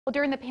Well,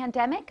 during the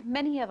pandemic,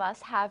 many of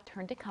us have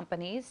turned to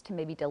companies to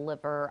maybe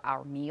deliver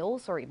our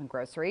meals or even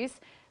groceries.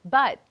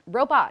 But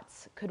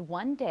robots could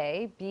one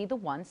day be the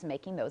ones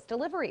making those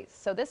deliveries.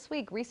 So this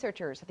week,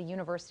 researchers at the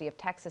University of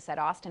Texas at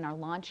Austin are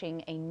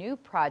launching a new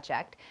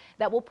project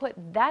that will put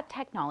that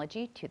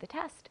technology to the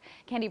test.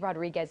 Candy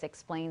Rodriguez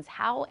explains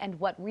how and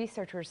what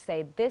researchers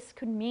say this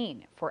could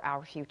mean for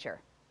our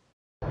future.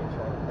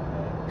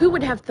 Who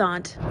would have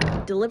thought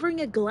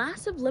delivering a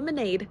glass of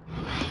lemonade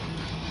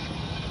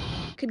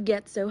could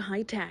get so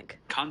high-tech?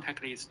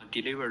 Contactless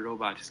delivery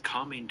robot is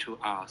coming to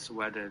us,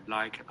 whether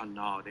like or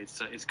not,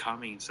 it's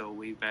coming, so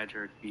we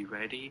better be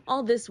ready.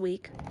 All this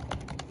week,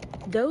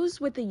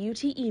 those with the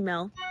UT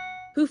email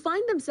who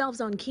find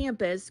themselves on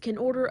campus can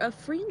order a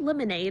free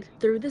lemonade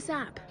through this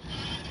app.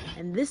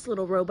 And this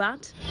little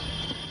robot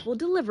will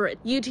deliver it.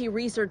 UT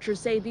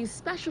researchers say these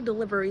special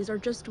deliveries are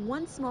just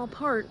one small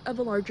part of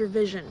a larger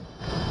vision.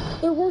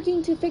 They're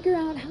working to figure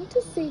out how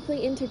to safely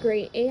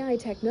integrate AI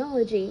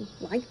technology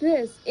like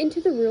this into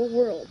the real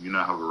world. You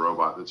now have a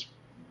robot that's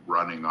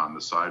running on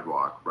the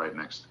sidewalk right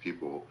next to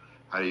people.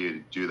 How do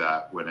you do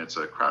that when it's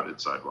a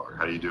crowded sidewalk?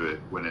 How do you do it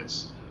when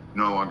it's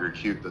no longer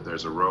cute that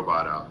there's a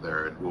robot out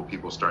there? And will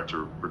people start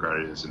to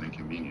regard it as an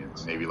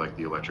inconvenience? Maybe like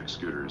the electric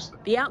scooters.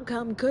 The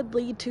outcome could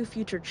lead to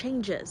future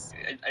changes.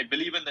 I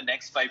believe in the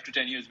next 5 to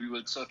 10 years, we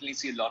will certainly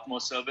see a lot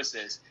more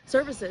services.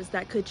 Services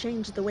that could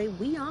change the way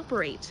we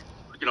operate.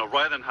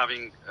 Rather than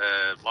having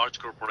large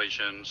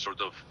corporations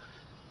sort of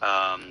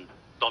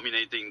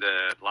dominating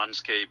the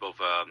landscape of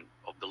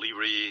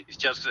delivery, it's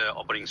just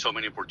opening so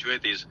many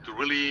opportunities to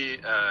really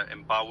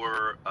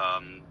empower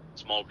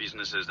small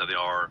businesses that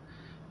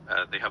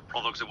they have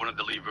products they want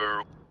to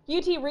deliver.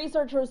 UT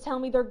researchers tell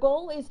me their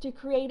goal is to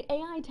create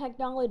AI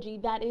technology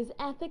that is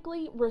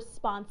ethically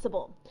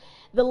responsible.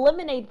 The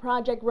Lemonade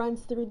project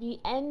runs through the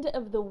end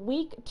of the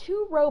week.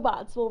 2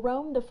 robots will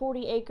roam the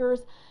 40 acres,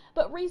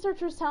 but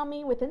researchers tell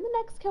me within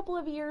the next couple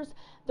of years,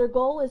 their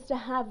goal is to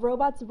have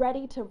robots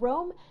ready to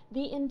roam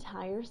the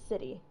entire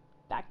city.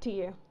 Back to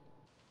you.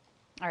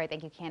 All right,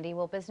 thank you, Candy.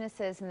 Well,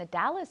 businesses in the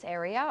Dallas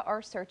area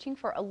are searching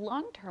for a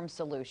long-term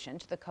solution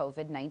to the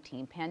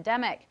COVID-19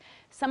 pandemic.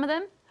 Some of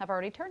them have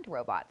already turned to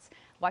robots.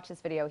 Watch this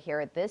video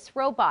here. This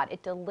robot,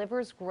 it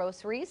delivers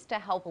groceries to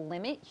help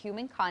limit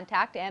human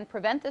contact and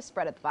prevent the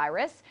spread of the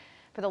virus.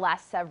 For the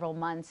last several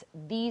months,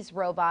 these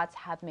robots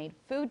have made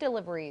food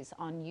deliveries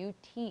on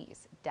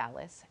UT's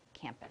Dallas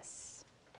campus.